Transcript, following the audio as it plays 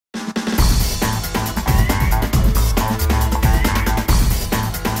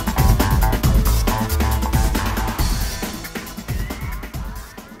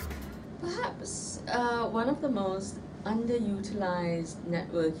most underutilized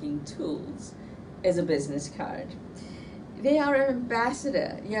networking tools is a business card. They are an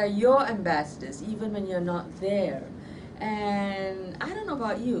ambassador. Yeah, your ambassadors, even when you're not there. And I don't know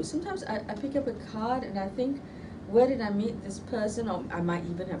about you, sometimes I pick up a card and I think, where did I meet this person? Or I might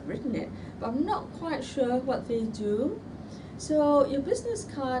even have written it, but I'm not quite sure what they do. So your business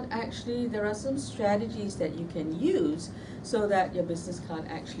card, actually, there are some strategies that you can use so that your business card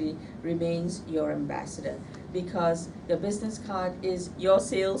actually remains your ambassador, because your business card is your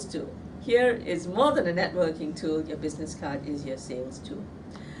sales tool. Here is more than a networking tool. Your business card is your sales tool.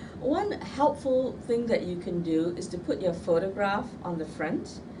 One helpful thing that you can do is to put your photograph on the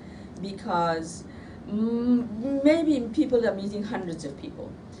front, because maybe people are meeting hundreds of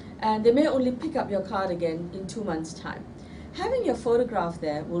people and they may only pick up your card again in 2 months' time. Having your photograph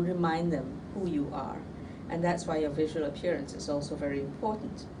there will remind them who you are, and that's why your visual appearance is also very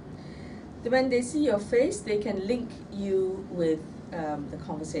important. When they see your face, they can link you with the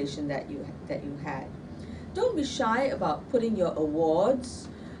conversation that you had. Don't be shy about putting your awards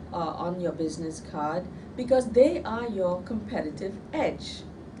on your business card, because they are your competitive edge.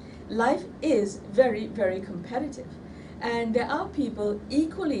 Life is very, very competitive, and there are people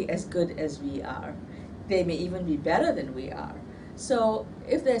equally as good as we are. They may even be better than we are. So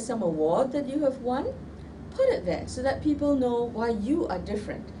if there's some award that you have won, put it there so that people know why you are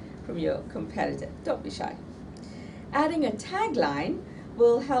different from your competitor. Don't be shy. Adding a tagline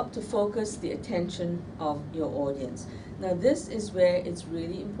will help to focus the attention of your audience. Now, this is where it's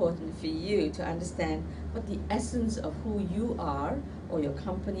really important for you to understand what the essence of who you are, or your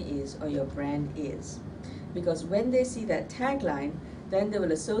company is, or your brand is. Because when they see that tagline, then they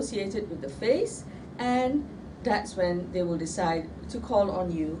will associate it with the face, and that's when they will decide to call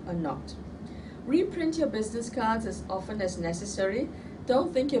on you or not. Reprint your business cards as often as necessary.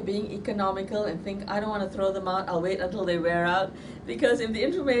 Don't think you're being economical and think, I don't want to throw them out, I'll wait until they wear out. Because if the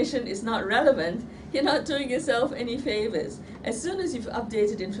information is not relevant, you're not doing yourself any favors. As soon as you've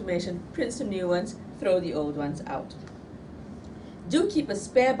updated information, print some new ones, throw the old ones out. Do keep a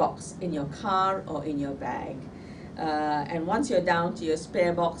spare box in your car or in your bag. And once you're down to your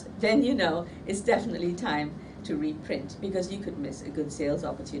spare box, then you know it's definitely time to reprint, because you could miss a good sales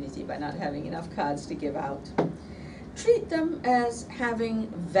opportunity by not having enough cards to give out. Treat them as having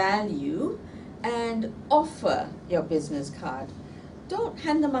value and offer your business card. Don't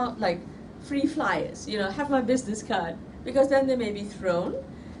hand them out like free flyers, have my business card, because then they may be thrown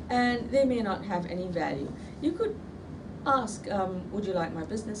and they may not have any value. You could ask, would you like my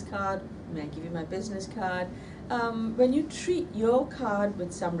business card? May I give you my business card? When you treat your card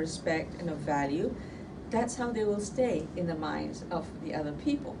with some respect and of value, that's how they will stay in the minds of the other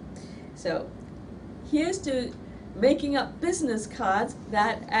people. So here's to making up business cards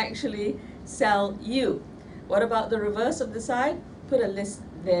that actually sell you. What about the reverse of the side? Put a list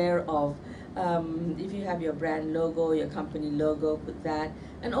there of, if you have your brand logo, your company logo, put that,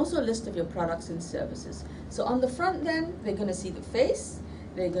 and also a list of your products and services. So on the front then, they're going to see the face,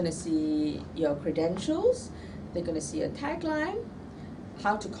 they're going to see your credentials, they're going to see a tagline,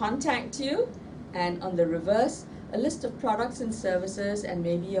 how to contact you, and on the reverse, a list of products and services and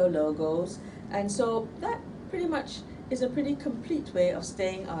maybe your logos. And so that pretty much is a pretty complete way of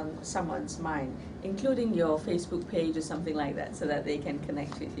staying on someone's mind, including your Facebook page or something like that, so that they can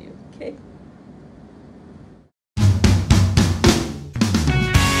connect with you. Okay.